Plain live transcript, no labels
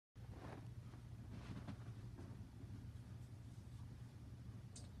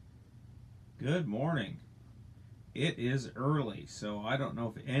Good morning. It is early, so I don't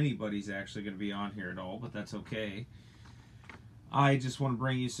know if anybody's actually going to be on here at all, but that's okay. I just want to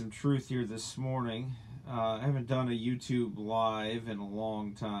bring you some truth here this morning. I haven't done a YouTube live in a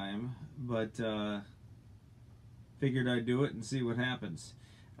long time, but figured I'd do it and see what happens.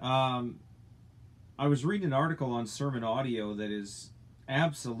 I was reading an article on sermon audio that is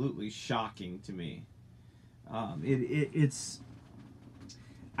absolutely shocking to me. It's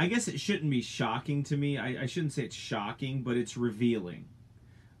I guess it shouldn't be shocking to me. I shouldn't say it's shocking, but it's revealing.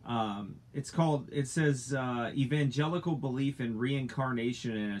 It says evangelical belief in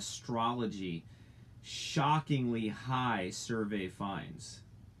reincarnation and astrology, shockingly high survey finds.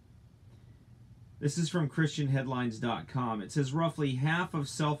 This is from ChristianHeadlines.com. It says roughly half of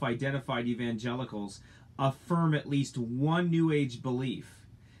self-identified evangelicals affirm at least one New Age belief,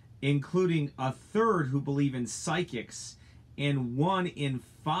 including a third who believe in psychics and 1 in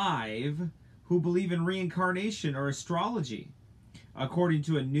 5 who believe in reincarnation or astrology, according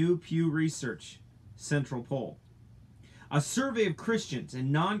to a new Pew Research Central poll. A survey of Christians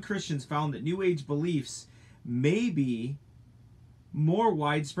and non-Christians found that New Age beliefs may be more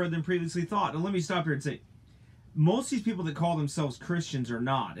widespread than previously thought. And let me stop here and say, most of these people that call themselves Christians are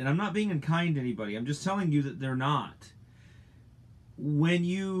not. And I'm not being unkind to anybody. I'm just telling you that they're not. When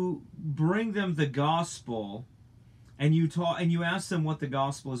you bring them the gospel and you ask them what the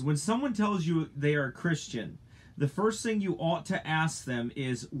gospel is, when someone tells you they are a Christian, the first thing you ought to ask them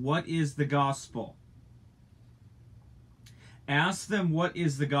is, what is the gospel? Ask them, what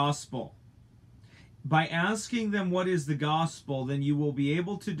is the gospel? By asking them what is the gospel, then you will be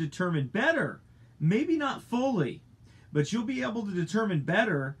able to determine better, maybe not fully, but you'll be able to determine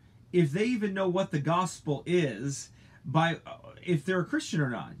better if they even know what the gospel is, by if they're a Christian or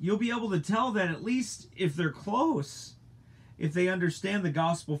not. You'll be able to tell that, at least if they're close, if they understand the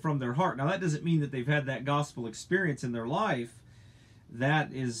gospel from their heart. Now, that doesn't mean that they've had that gospel experience in their life.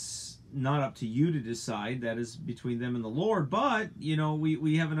 That is not up to you to decide. That is between them and the Lord. But, you know,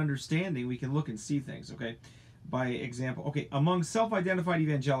 we have an understanding. We can look and see things, okay? By example, okay, among self-identified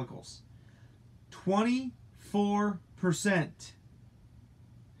evangelicals, 24%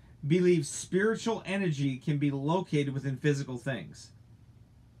 believe spiritual energy can be located within physical things.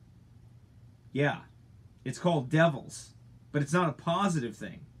 Yeah, it's called devils, but it's not a positive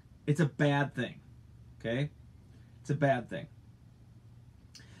thing. It's a bad thing, okay? It's a bad thing.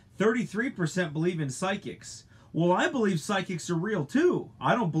 33% believe in psychics. Well, I believe psychics are real too.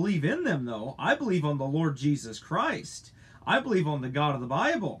 I don't believe in them, though. I believe on the Lord Jesus Christ. I believe on the God of the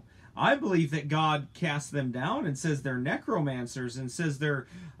Bible. I believe that God casts them down and says they're necromancers and says they're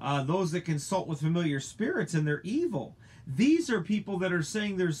those that consult with familiar spirits and they're evil. These are people that are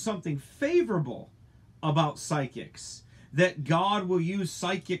saying there's something favorable about psychics, that God will use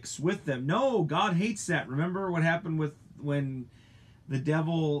psychics with them. No, God hates that. Remember what happened when the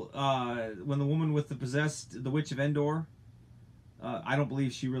devil, when the woman with the witch of Endor, I don't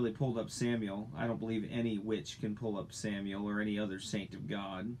believe she really pulled up Samuel. I don't believe any witch can pull up Samuel or any other saint of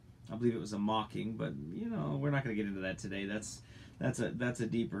God. I believe it was a mocking, but you know, we're not going to get into that today. That's a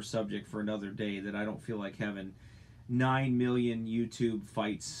deeper subject for another day that I don't feel like having 9 million YouTube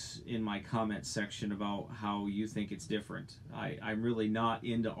fights in my comment section about how you think it's different. I'm really not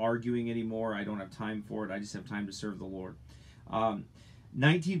into arguing anymore. I don't have time for it. I just have time to serve the Lord.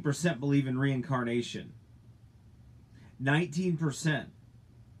 19% believe in reincarnation. 19%.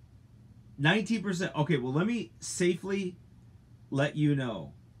 19%. Okay, well, let me safely let you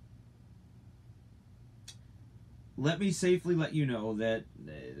know. Let me safely let you know that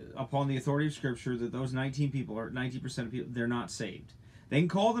upon the authority of Scripture, that those 19 people, or 90% of people, they're not saved. They can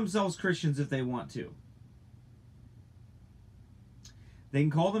call themselves Christians if they want to. They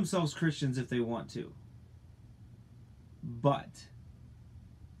can call themselves Christians if they want to. But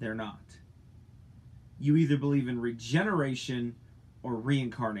they're not. You either believe in regeneration or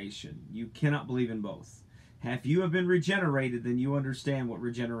reincarnation. You cannot believe in both. If you have been regenerated, then you understand what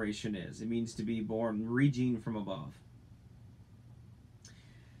regeneration is. It means to be born regene from above.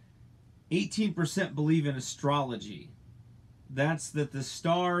 18% believe in astrology. That's that the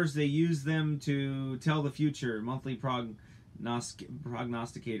stars, they use them to tell the future, monthly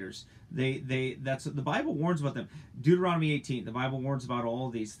prognosticators. That's what the Bible warns about them. Deuteronomy 18, the Bible warns about all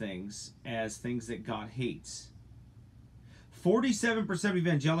these things as things that God hates. 47% of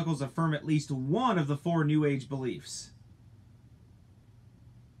evangelicals affirm at least one of the 4 New Age beliefs.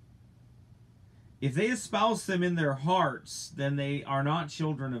 If they espouse them in their hearts, then they are not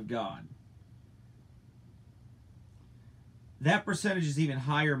children of God. That percentage is even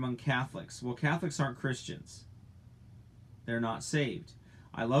higher among Catholics. Well, Catholics aren't Christians. They're not saved.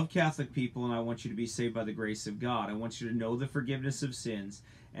 I love Catholic people, and I want you to be saved by the grace of God. I want you to know the forgiveness of sins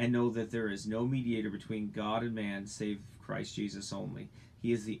and know that there is no mediator between God and man save Christ Jesus only.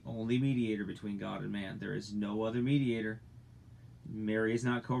 He is the only mediator between God and man. There is no other mediator. Mary is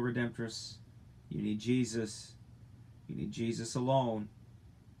not co-redemptress. You need Jesus. You need Jesus alone.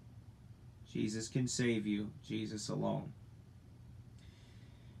 Jesus can save you. Jesus alone.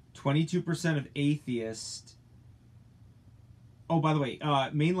 22% of atheists. Oh, by the way,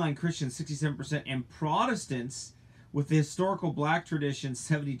 mainline Christians, 67%, and Protestants with the historical black tradition,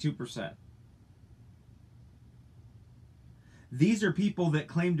 72%. These are people that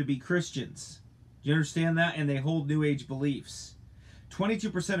claim to be Christians. Do you understand that? And they hold New Age beliefs.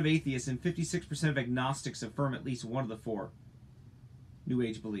 22% of atheists and 56% of agnostics affirm at least one of the four New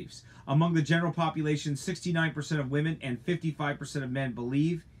Age beliefs. Among the general population, 69% of women and 55% of men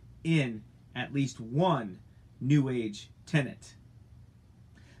believe in at least one New Age tenet.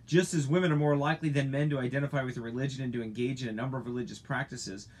 Just as women are more likely than men to identify with a religion and to engage in a number of religious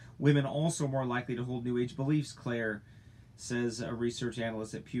practices, women also are more likely to hold New Age beliefs, Claire says, a research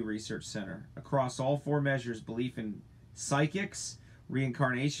analyst at Pew Research Center. Across all four measures, belief in psychics,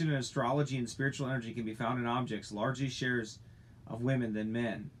 reincarnation, and astrology and spiritual energy can be found in objects. Largely shares of women than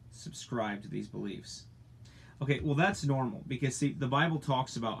men subscribe to these beliefs. Okay, well that's normal because see, the Bible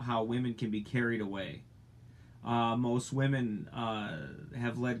talks about how women can be carried away. Most women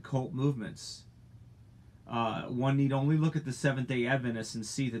have led cult movements. One need only look at the Seventh-day Adventists and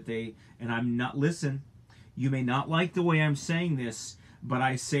see that they, and I'm not, listen, you may not like the way I'm saying this, but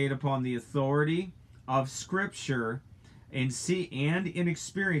I say it upon the authority of Scripture and in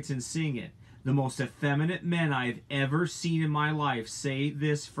experience in seeing it. The most effeminate men I've ever seen in my life say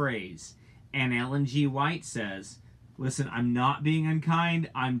this phrase. And Ellen G. White says, listen, I'm not being unkind.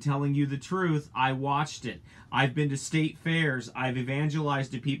 I'm telling you the truth. I watched it. I've been to state fairs. I've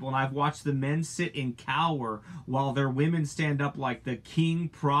evangelized to people, and I've watched the men sit and cower while their women stand up like the king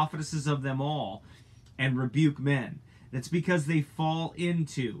prophetesses of them all and rebuke men. That's because they fall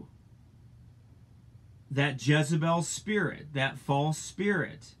into that Jezebel spirit, that false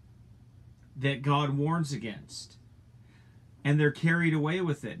spirit that God warns against. And they're carried away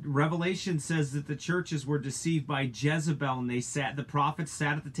with it. Revelation says that the churches were deceived by Jezebel, and the prophets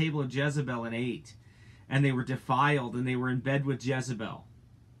sat at the table of Jezebel and ate, and they were defiled, and they were in bed with Jezebel.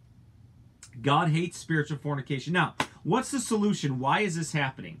 God hates spiritual fornication. Now, what's the solution? Why is this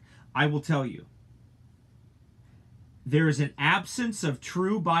happening? I will tell you. There is an absence of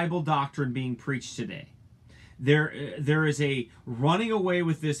true Bible doctrine being preached today. There is a running away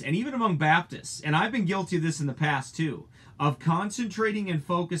with this, and even among Baptists, and I've been guilty of this in the past too, of concentrating and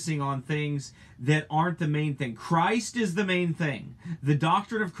focusing on things that aren't the main thing. Christ is the main thing. The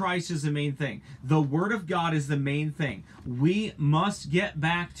doctrine of Christ is the main thing. The Word of God is the main thing. We must get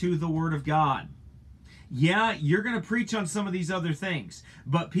back to the Word of God. Yeah, you're going to preach on some of these other things,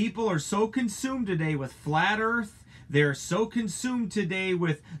 but people are so consumed today with flat earth. They're so consumed today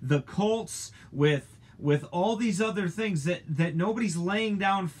with the cults, with all these other things that nobody's laying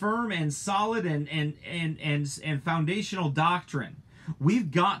down firm and solid and foundational doctrine.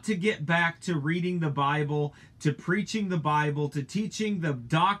 We've got to get back to reading the Bible, to preaching the Bible, to teaching the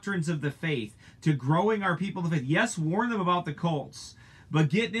doctrines of the faith, to growing our people in the faith. Yes, warn them about the cults, but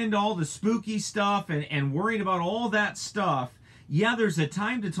getting into all the spooky stuff and worrying about all that stuff, yeah, there's a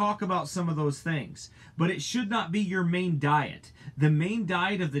time to talk about some of those things, but it should not be your main diet. The main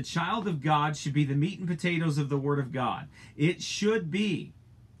diet of the child of God should be the meat and potatoes of the Word of God. It should be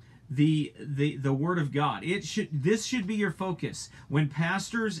the Word of God. This should be your focus. When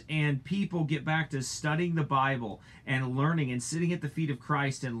pastors and people get back to studying the Bible and learning and sitting at the feet of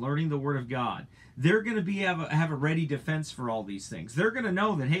Christ and learning the Word of God, they're going to have a ready defense for all these things. They're going to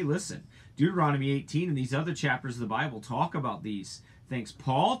know that, hey, listen, Deuteronomy 18 and these other chapters of the Bible talk about these things.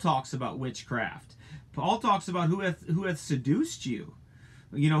 Paul talks about witchcraft. Paul talks about who hath seduced you.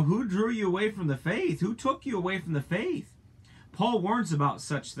 You know, who drew you away from the faith? Who took you away from the faith? Paul warns about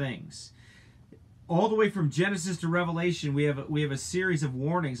such things. All the way from Genesis to Revelation, we have a series of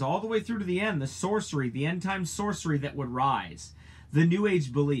warnings, all the way through to the end, the sorcery, the end-time sorcery that would rise. The New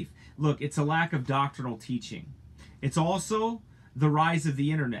Age belief. Look, it's a lack of doctrinal teaching. It's also the rise of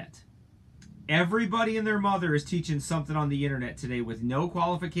the internet. Everybody and their mother is teaching something on the internet today with no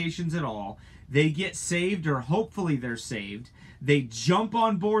qualifications at all. They get saved, or hopefully they're saved. They jump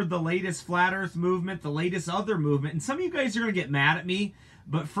on board the latest flat earth movement, the latest other movement. And some of you guys are going to get mad at me.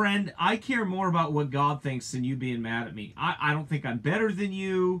 But friend, I care more about what God thinks than you being mad at me. I don't think I'm better than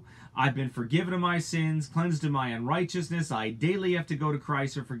you. I've been forgiven of my sins, cleansed of my unrighteousness. I daily have to go to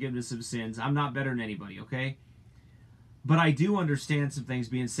Christ for forgiveness of sins. I'm not better than anybody, okay? But I do understand some things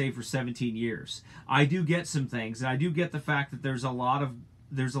being saved for 17 years. I do get some things, and I do get the fact that there's a lot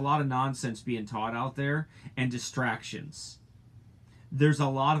of nonsense being taught out there and distractions. There's a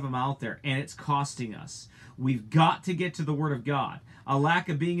lot of them out there, and it's costing us. We've got to get to the Word of God. A lack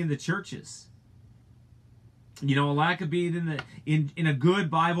of being in the churches. A lack of being in a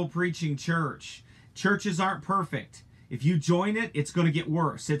good Bible preaching church. Churches aren't perfect. If you join it, it's going to get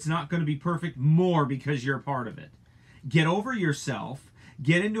worse. It's not going to be perfect more because you're a part of it. Get over yourself.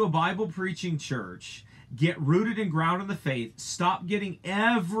 Get into a Bible preaching church. Get rooted and grounded in the faith. Stop getting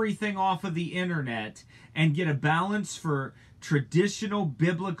everything off of the internet and get a balance for traditional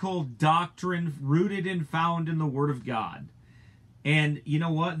biblical doctrine rooted and found in the Word of God. And you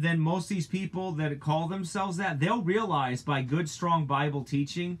know what? Then most of these people that call themselves that, they'll realize by good, strong Bible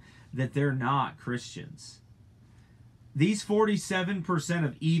teaching that they're not Christians. These 47%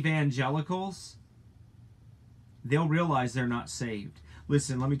 of evangelicals, they'll realize they're not saved.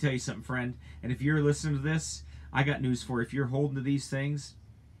 Listen, let me tell you something, friend. And if you're listening to this, I got news for you. If you're holding to these things,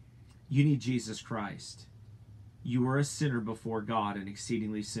 you need Jesus Christ. You were a sinner before God and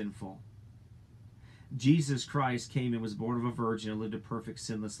exceedingly sinful. Jesus Christ came and was born of a virgin and lived a perfect,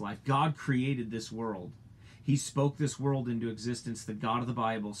 sinless life. God created this world. He spoke this world into existence. The God of the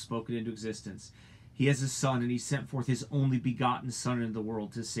Bible spoke it into existence. He has a son, and he sent forth his only begotten Son into the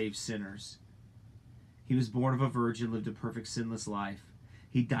world to save sinners. He was born of a virgin, lived a perfect, sinless life.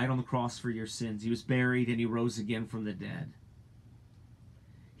 He died on the cross for your sins. He was buried, and he rose again from the dead.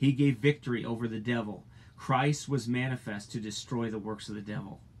 He gave victory over the devil. Christ was manifest to destroy the works of the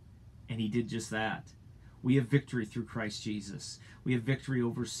devil, and he did just that. We have victory through Christ Jesus. We have victory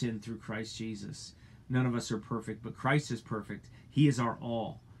over sin through Christ Jesus. None of us are perfect, but Christ is perfect. He is our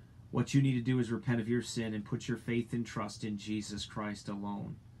all. What you need to do is repent of your sin and put your faith and trust in Jesus Christ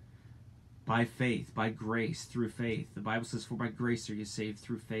alone. By faith, by grace, through faith. The Bible says, for by grace are you saved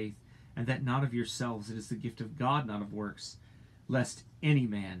through faith, and that not of yourselves. It is the gift of God, not of works, lest any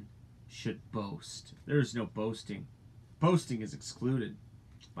man should boast. There is no boasting. Boasting is excluded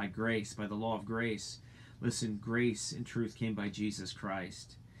by grace, by the law of grace. Listen, grace and truth came by Jesus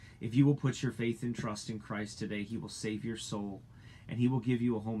Christ. If you will put your faith and trust in Christ today, he will save your soul, and he will give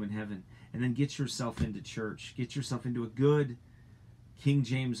you a home in heaven. And then get yourself into church. Get yourself into a good King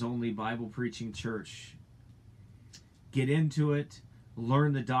James only Bible preaching church. Get into it.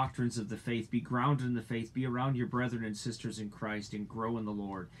 Learn the doctrines of the faith. Be grounded in the faith. Be around your brethren and sisters in Christ and grow in the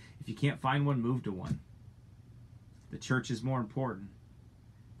Lord. If you can't find one, move to one. The church is more important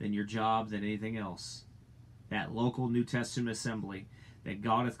than your job, than anything else. That local New Testament assembly that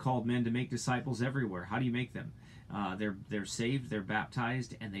God hath called men to make disciples everywhere. How do you make them? They're saved, they're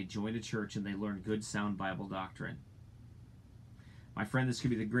baptized, and they join a church and they learn good, sound Bible doctrine. My friend, this could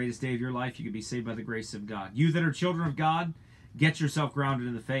be the greatest day of your life. You could be saved by the grace of God. You that are children of God, get yourself grounded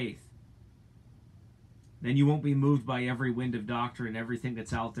in the faith. Then you won't be moved by every wind of doctrine, everything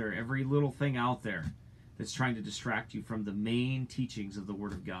that's out there, every little thing out there that's trying to distract you from the main teachings of the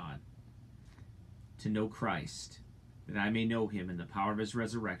Word of God. To know Christ, that I may know him in the power of his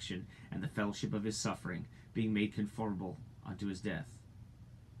resurrection and the fellowship of his suffering, being made conformable unto his death.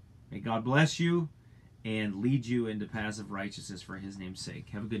 May God bless you and lead you into paths of righteousness for his name's sake.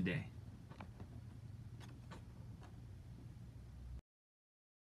 Have a good day.